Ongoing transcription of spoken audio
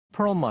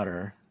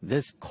Perlmutter,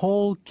 this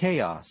cold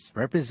chaos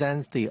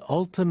represents the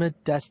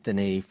ultimate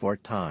destiny for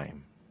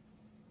time.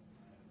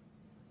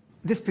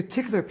 This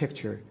particular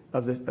picture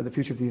of the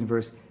future of the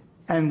universe,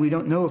 and we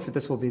don't know if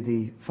this will be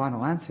the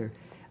final answer,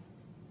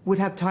 would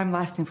have time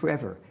lasting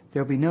forever.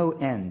 There will be no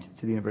end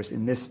to the universe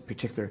in this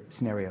particular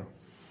scenario.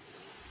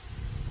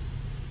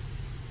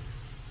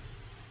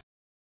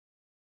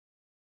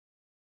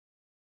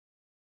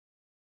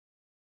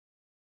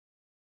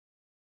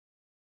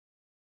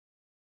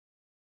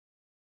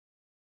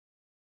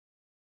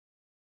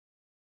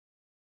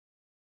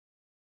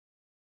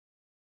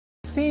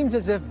 It seems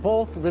as if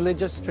both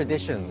religious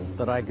traditions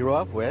that I grew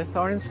up with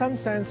are in some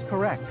sense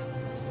correct.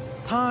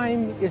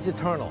 Time is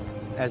eternal,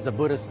 as the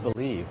Buddhists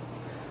believe.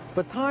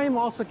 But time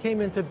also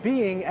came into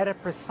being at a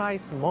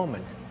precise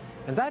moment,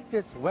 and that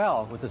fits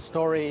well with the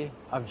story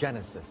of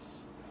Genesis.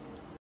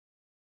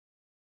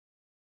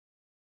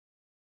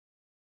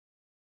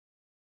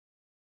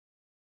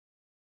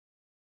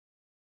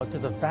 To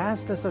the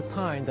vastness of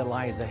time that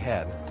lies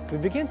ahead, we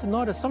begin to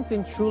notice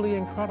something truly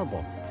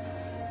incredible.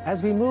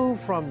 As we move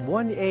from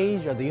one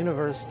age of the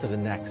universe to the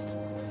next,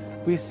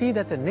 we see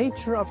that the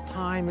nature of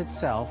time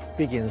itself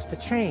begins to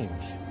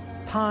change.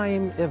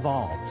 Time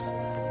evolves.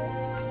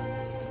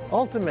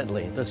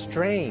 Ultimately, the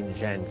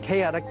strange and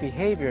chaotic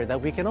behavior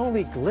that we can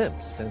only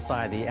glimpse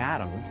inside the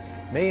atom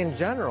may in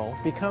general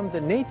become the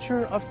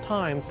nature of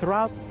time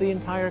throughout the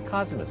entire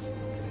cosmos.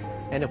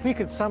 And if we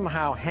could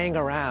somehow hang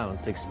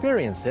around to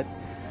experience it,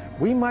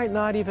 we might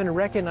not even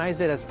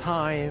recognize it as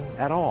time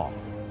at all.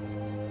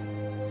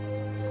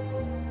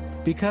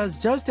 Because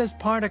just as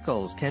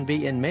particles can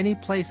be in many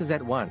places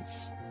at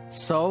once,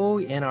 so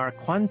in our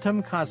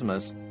quantum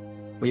cosmos,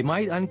 we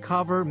might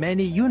uncover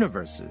many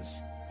universes,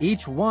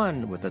 each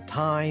one with a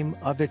time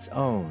of its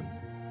own.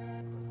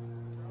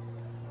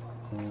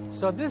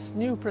 So this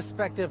new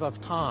perspective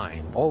of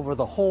time over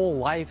the whole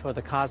life of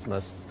the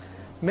cosmos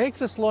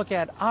makes us look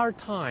at our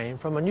time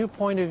from a new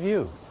point of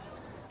view.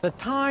 The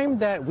time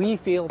that we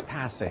feel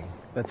passing,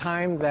 the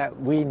time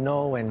that we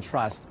know and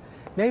trust,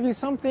 may be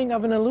something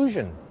of an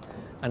illusion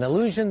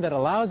that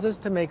allows us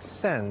to make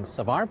sense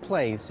of our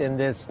place in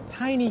this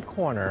tiny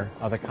corner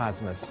of the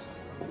cosmos.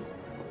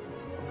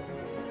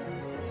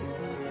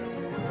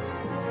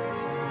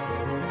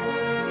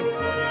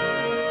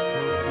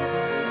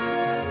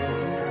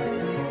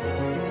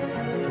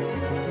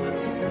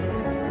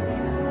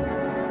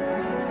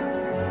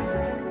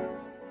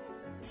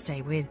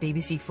 Stay with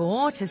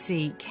BBC4 to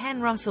see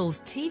Ken Russell's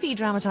TV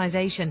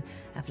dramatisation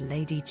of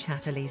Lady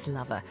Chatterley's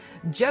lover.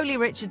 Jolie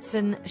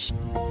Richardson.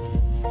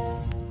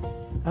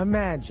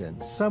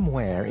 Imagine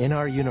somewhere in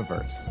our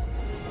universe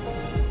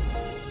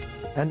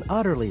an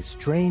utterly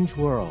strange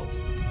world.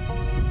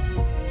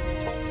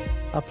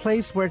 A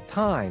place where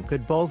time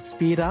could both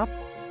speed up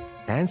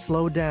and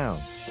slow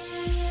down.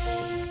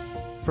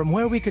 From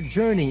where we could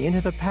journey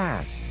into the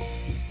past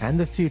and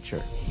the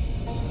future.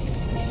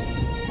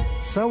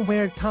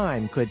 Somewhere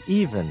time could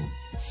even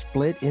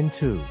split in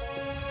two.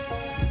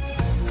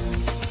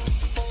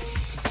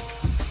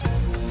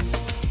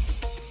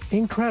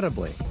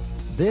 Incredibly,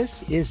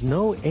 this is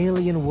no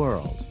alien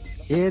world.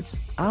 It's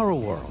our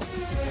world,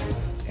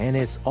 and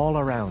it's all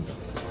around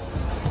us.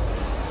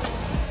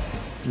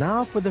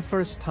 Now, for the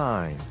first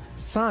time,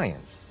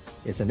 science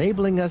is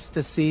enabling us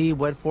to see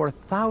what for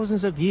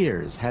thousands of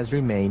years has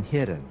remained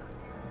hidden.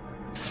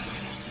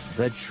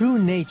 The true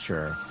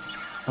nature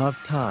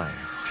of time.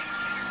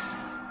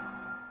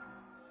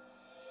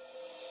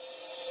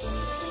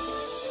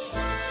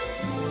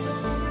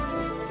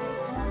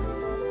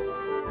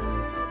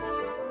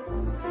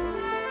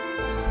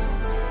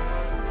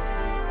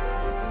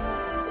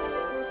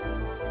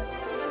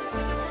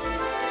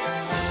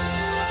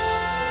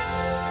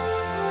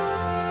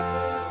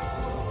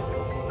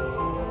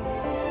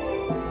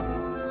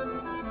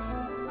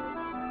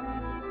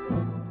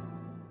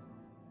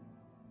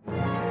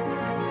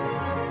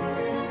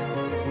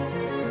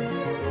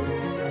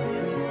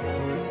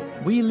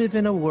 We live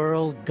in a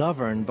world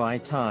governed by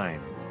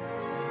time.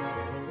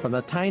 From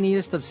the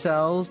tiniest of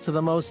cells to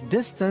the most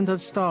distant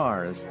of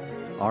stars,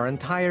 our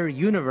entire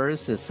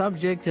universe is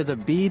subject to the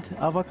beat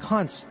of a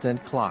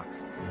constant clock.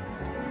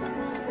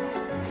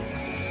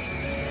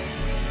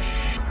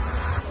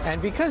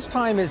 And because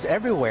time is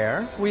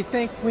everywhere, we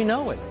think we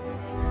know it.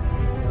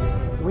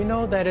 We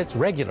know that it's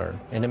regular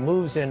and it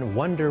moves in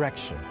one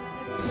direction.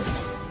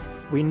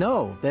 We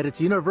know that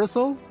it's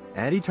universal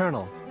and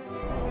eternal.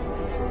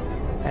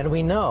 And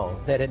we know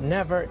that it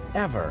never,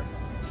 ever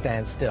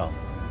stands still.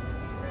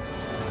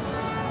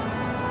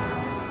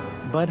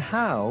 But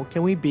how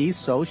can we be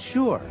so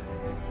sure?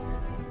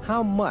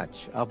 How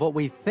much of what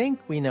we think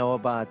we know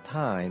about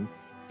time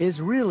is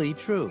really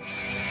true?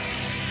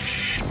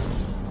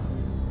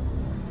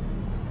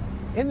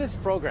 In this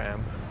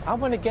program, I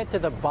want to get to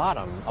the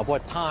bottom of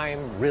what time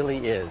really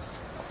is.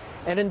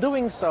 And in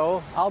doing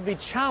so, I'll be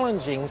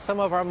challenging some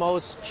of our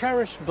most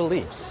cherished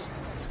beliefs.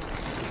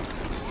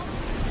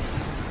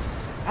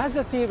 As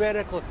a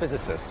theoretical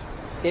physicist,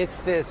 it's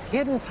this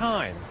hidden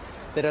time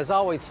that has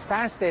always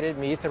fascinated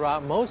me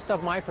throughout most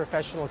of my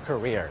professional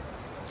career.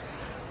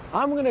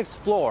 I'm going to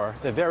explore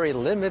the very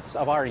limits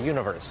of our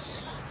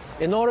universe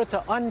in order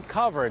to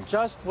uncover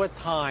just what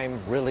time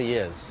really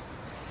is.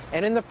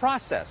 And in the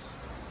process,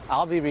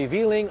 I'll be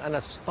revealing an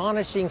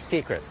astonishing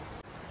secret,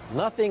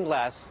 nothing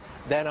less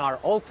than our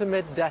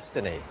ultimate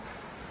destiny,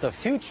 the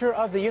future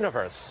of the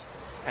universe,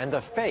 and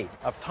the fate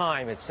of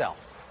time itself.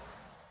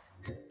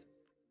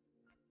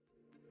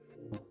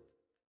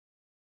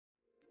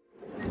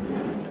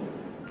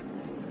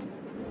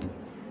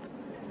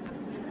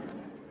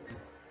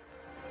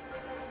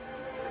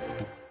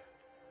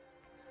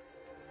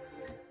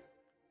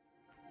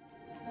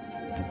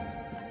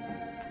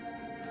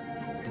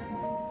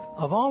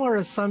 Of all our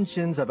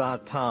assumptions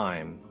about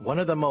time, one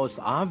of the most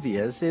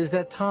obvious is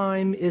that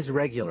time is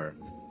regular.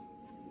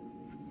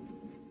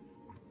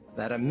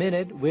 That a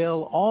minute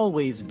will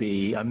always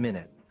be a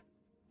minute.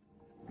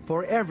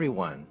 For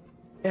everyone,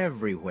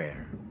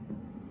 everywhere.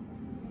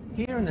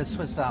 Here in the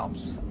Swiss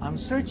Alps, I'm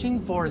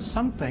searching for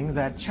something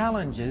that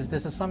challenges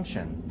this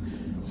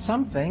assumption.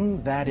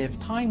 Something that, if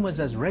time was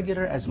as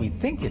regular as we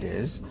think it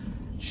is,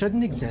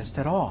 shouldn't exist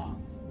at all.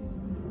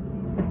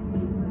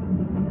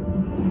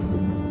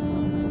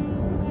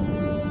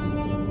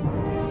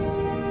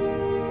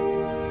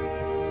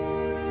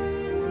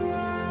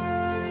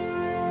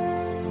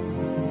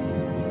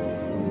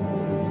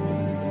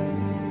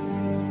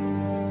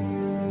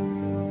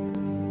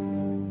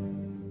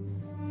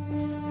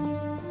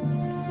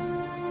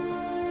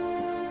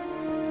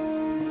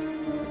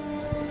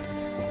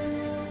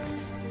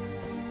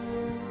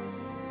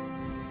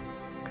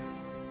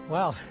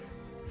 Well,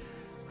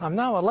 I'm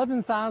now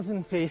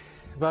 11,000 feet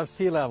above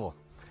sea level,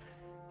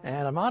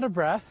 and I'm out of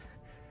breath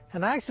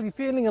and actually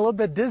feeling a little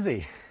bit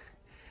dizzy.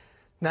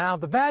 Now,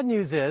 the bad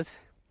news is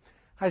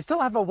I still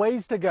have a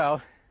ways to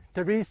go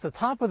to reach the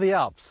top of the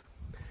Alps,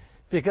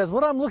 because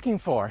what I'm looking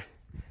for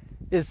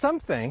is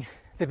something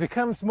that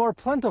becomes more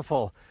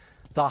plentiful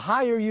the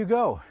higher you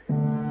go.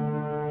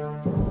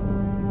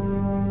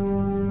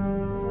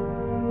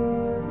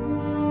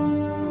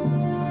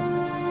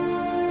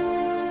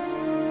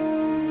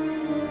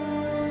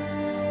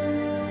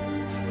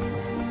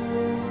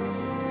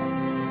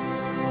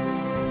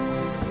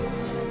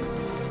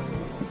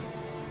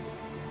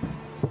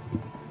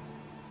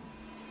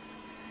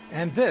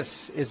 And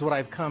this is what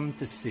I've come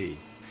to see.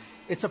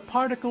 It's a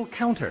particle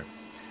counter,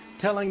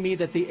 telling me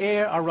that the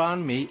air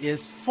around me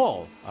is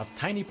full of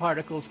tiny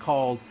particles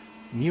called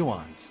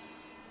muons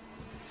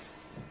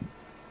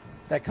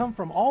that come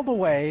from all the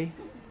way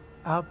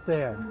out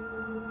there.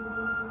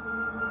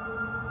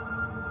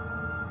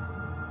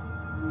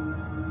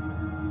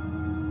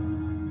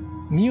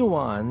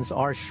 Muons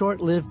are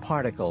short-lived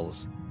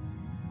particles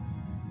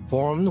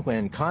formed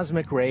when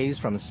cosmic rays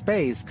from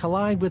space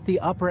collide with the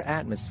upper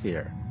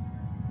atmosphere.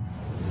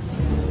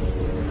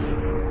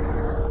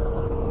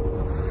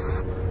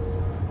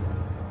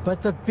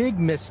 But the big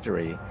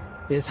mystery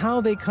is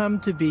how they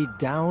come to be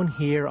down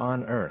here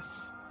on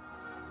Earth.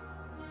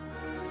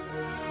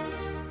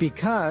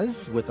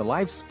 Because, with a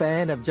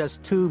lifespan of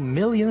just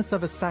 2/millionths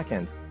of a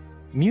second,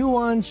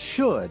 muons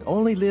should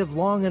only live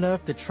long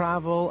enough to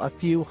travel a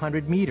few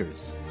hundred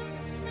meters.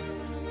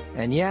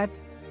 And yet,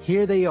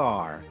 here they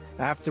are,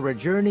 after a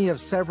journey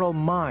of several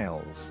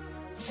miles,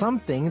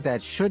 something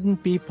that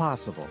shouldn't be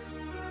possible.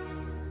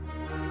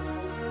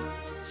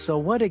 So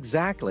what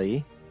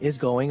exactly is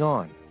going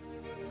on?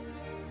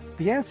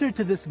 The answer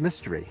to this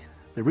mystery,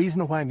 the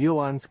reason why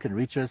muons can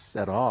reach us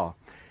at all,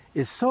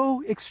 is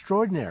so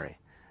extraordinary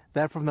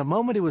that from the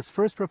moment it was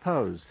first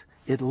proposed,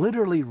 it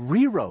literally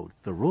rewrote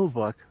the rule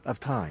book of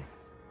time.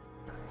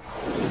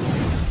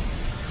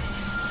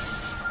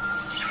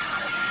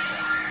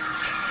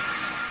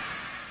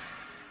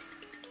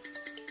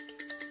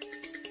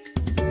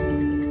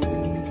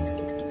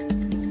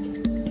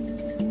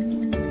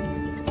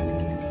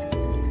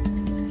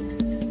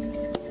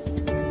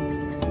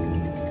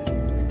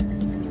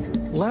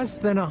 Less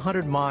than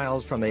 100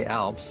 miles from the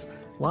Alps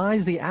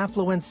lies the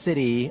affluent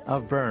city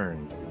of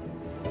Bern.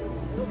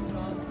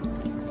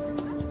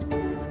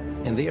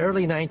 In the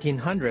early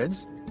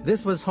 1900s,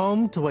 this was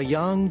home to a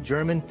young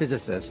German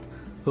physicist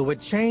who would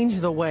change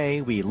the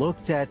way we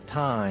looked at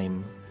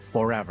time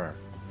forever.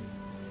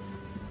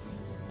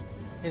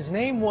 His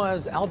name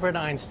was Albert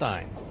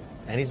Einstein,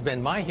 and he's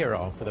been my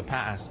hero for the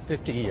past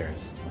 50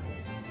 years.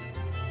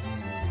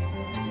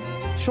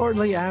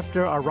 Shortly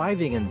after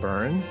arriving in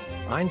Bern,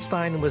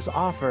 Einstein was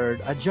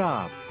offered a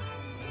job.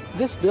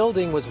 This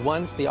building was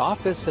once the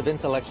Office of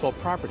Intellectual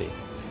Property.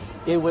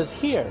 It was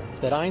here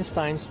that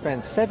Einstein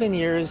spent 7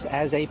 years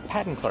as a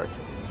patent clerk,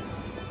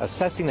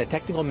 assessing the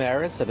technical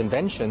merits of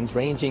inventions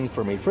ranging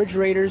from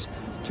refrigerators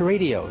to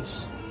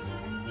radios.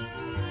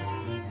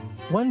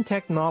 One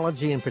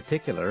technology in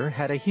particular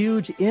had a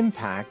huge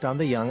impact on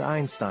the young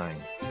Einstein.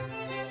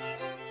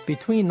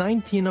 Between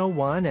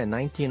 1901 and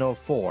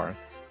 1904,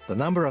 the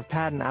number of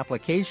patent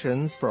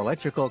applications for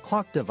electrical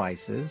clock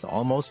devices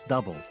almost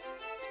doubled.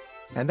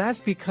 And that's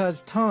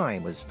because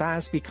time was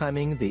fast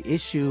becoming the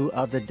issue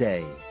of the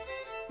day.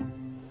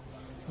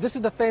 This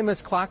is the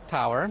famous clock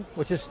tower,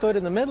 which has stood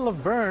in the middle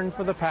of Bern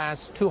for the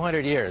past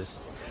 200 years.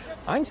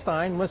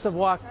 Einstein must have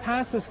walked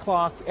past this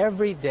clock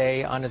every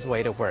day on his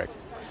way to work.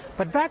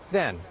 But back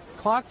then,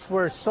 clocks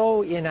were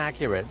so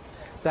inaccurate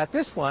that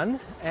this one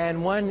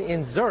and one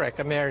in Zurich,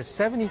 a mere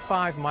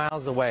 75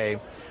 miles away,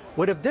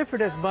 would have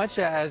differed as much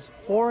as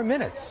 4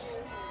 minutes.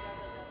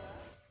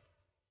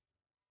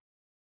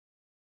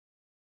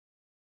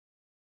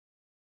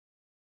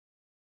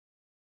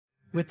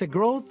 With the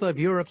growth of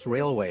Europe's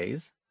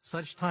railways,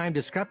 such time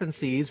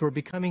discrepancies were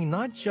becoming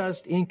not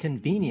just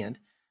inconvenient,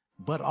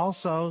 but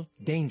also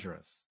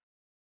dangerous,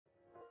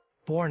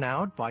 borne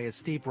out by a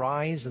steep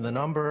rise in the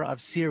number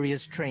of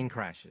serious train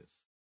crashes.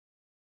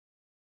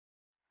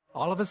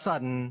 All of a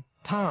sudden,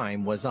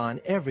 time was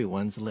on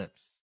everyone's lips.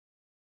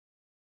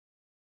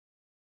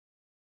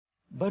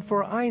 But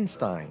for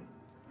Einstein,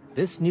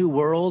 this new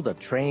world of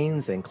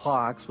trains and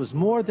clocks was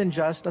more than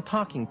just a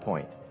talking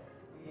point.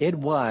 It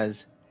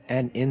was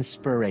an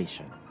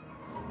inspiration.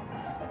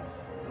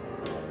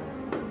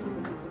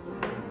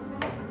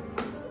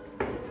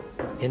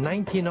 In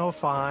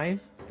 1905,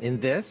 in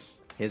this,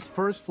 his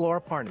first-floor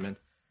apartment,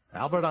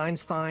 Albert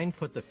Einstein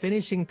put the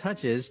finishing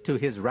touches to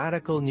his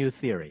radical new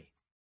theory: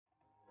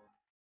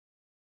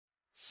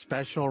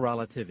 special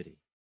relativity.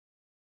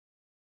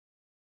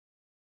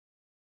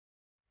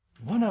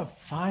 One of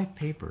 5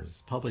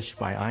 papers published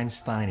by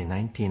Einstein in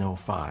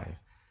 1905,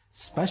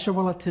 special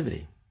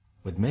relativity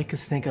would make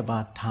us think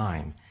about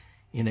time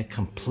in a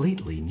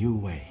completely new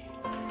way.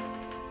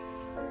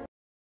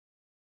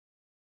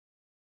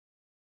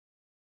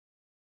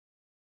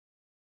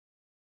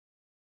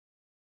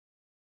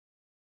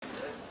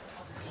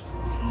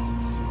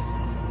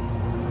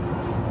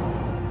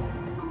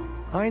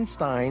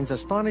 Einstein's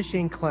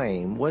astonishing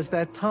claim was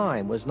that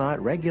time was not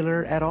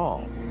regular at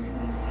all.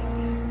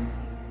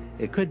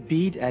 It could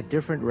beat at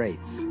different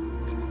rates.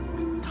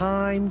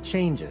 Time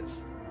changes,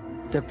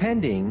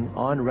 depending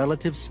on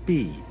relative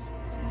speed.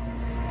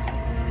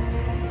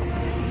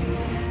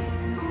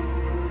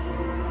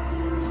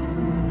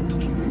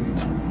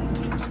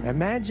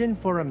 Imagine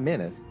for a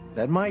minute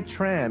that my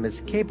tram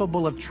is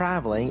capable of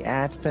traveling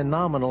at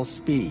phenomenal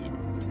speed,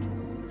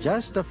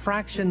 just a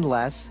fraction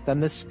less than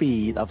the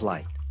speed of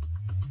light.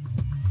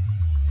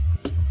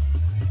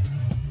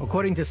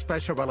 According to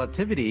special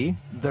relativity,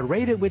 the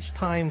rate at which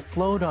time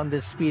flowed on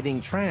this speeding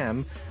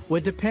tram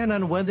would depend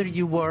on whether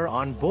you were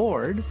on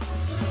board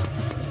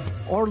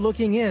or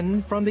looking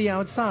in from the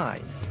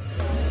outside.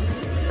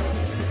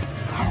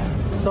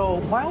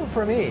 So while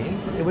for me,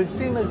 it would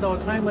seem as though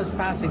time was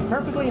passing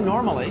perfectly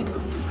normally,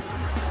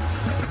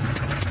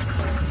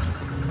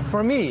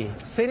 for me,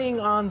 sitting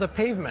on the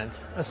pavement,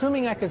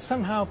 assuming I could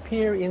somehow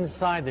peer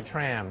inside the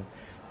tram,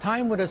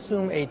 time would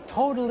assume a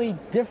totally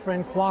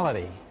different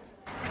quality.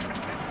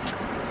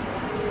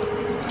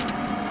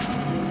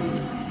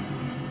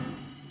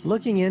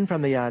 Looking in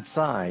from the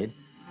outside,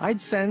 I'd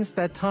sense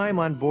that time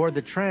on board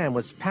the tram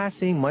was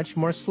passing much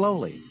more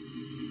slowly.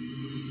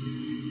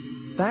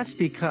 That's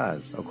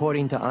because,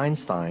 according to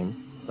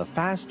Einstein, the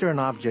faster an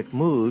object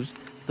moves,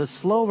 the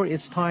slower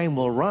its time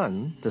will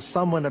run to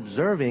someone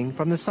observing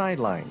from the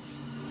sidelines.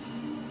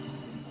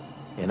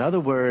 In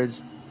other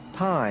words,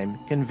 time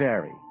can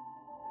vary.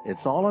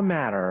 It's all a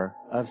matter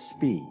of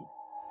speed.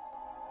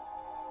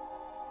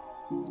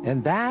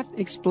 And that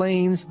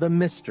explains the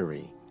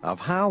mystery of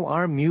how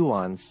our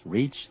muons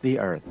reach the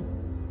Earth.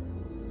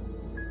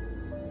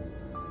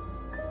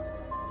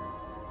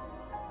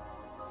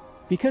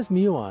 Because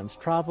muons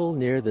travel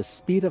near the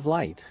speed of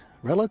light,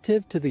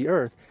 relative to the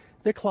Earth,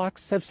 their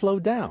clocks have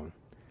slowed down,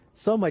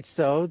 so much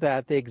so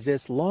that they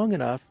exist long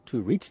enough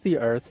to reach the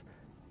Earth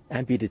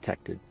and be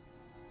detected.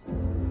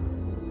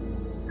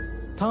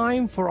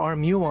 Time for our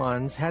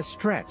muons has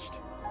stretched.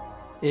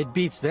 It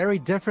beats very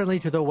differently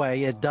to the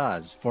way it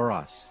does for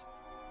us.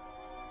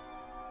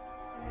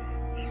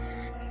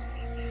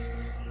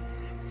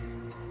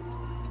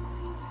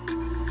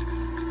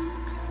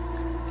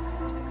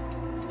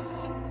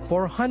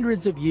 For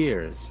hundreds of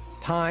years,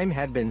 time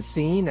had been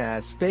seen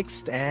as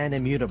fixed and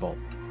immutable.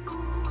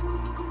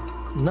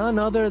 None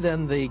other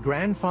than the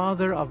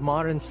grandfather of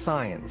modern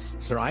science,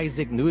 Sir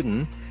Isaac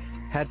Newton,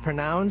 had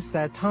pronounced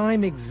that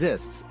time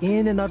exists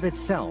in and of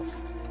itself,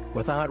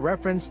 without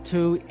reference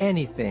to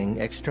anything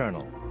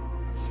external.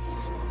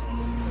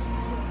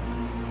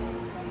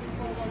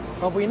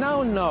 But we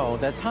now know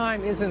that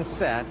time isn't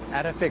set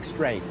at a fixed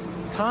rate.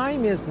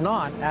 Time is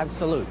not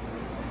absolute.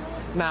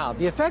 Now,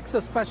 the effects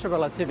of special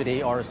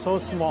relativity are so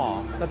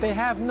small that they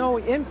have no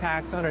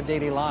impact on our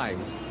daily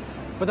lives.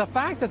 But the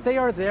fact that they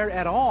are there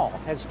at all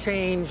has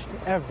changed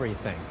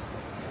everything.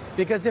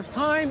 Because if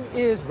time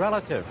is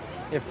relative,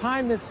 if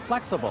time is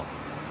flexible,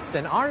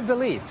 then our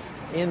belief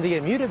in the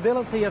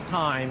immutability of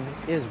time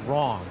is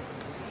wrong.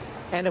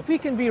 And if we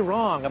can be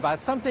wrong about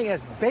something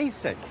as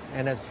basic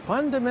and as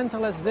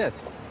fundamental as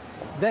this,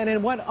 then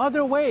in what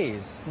other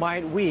ways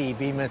might we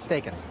be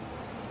mistaken?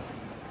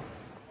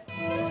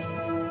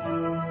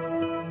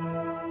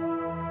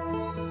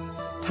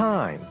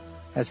 Time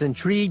has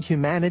intrigued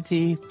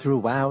humanity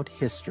throughout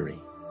history.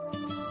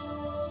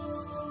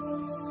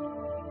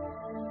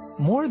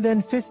 More than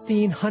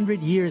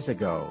 1,500 years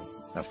ago,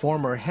 a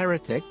former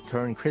heretic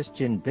turned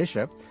Christian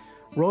bishop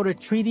wrote a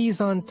treatise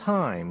on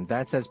time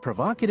that's as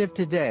provocative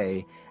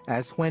today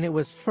as when it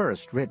was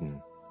first written.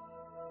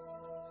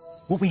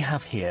 What we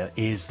have here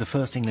is the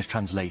first English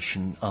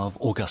translation of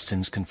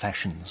Augustine's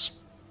Confessions.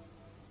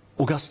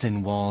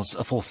 Augustine was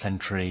a 4th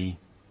century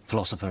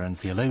philosopher and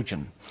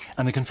theologian,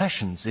 and the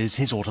Confessions is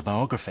his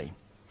autobiography.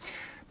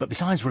 But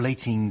besides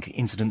relating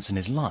incidents in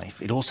his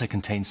life, it also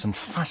contains some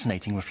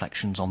fascinating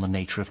reflections on the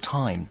nature of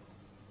time.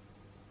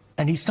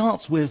 And he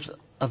starts with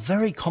a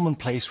very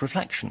commonplace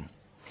reflection,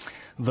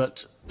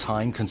 that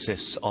time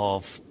consists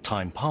of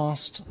time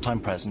past, time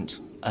present,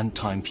 and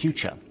time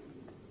future.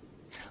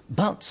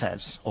 But,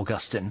 says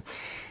Augustine,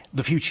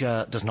 the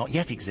future does not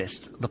yet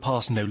exist, the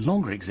past no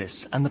longer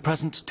exists, and the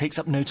present takes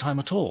up no time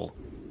at all.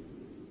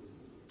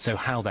 So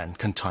how then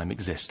can time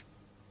exist?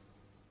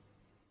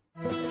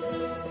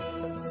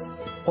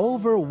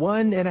 Over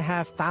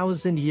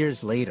 1,500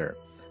 years later,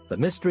 the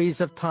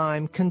mysteries of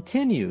time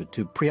continue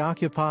to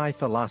preoccupy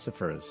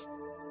philosophers.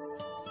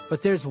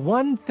 But there's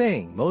one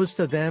thing most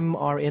of them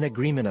are in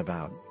agreement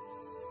about.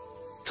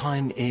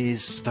 Time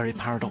is very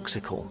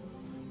paradoxical.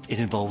 It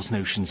involves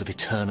notions of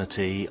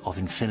eternity, of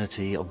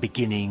infinity, of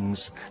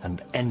beginnings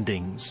and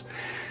endings.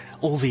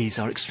 All these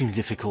are extremely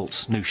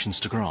difficult notions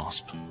to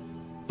grasp.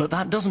 But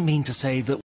that doesn't mean to say that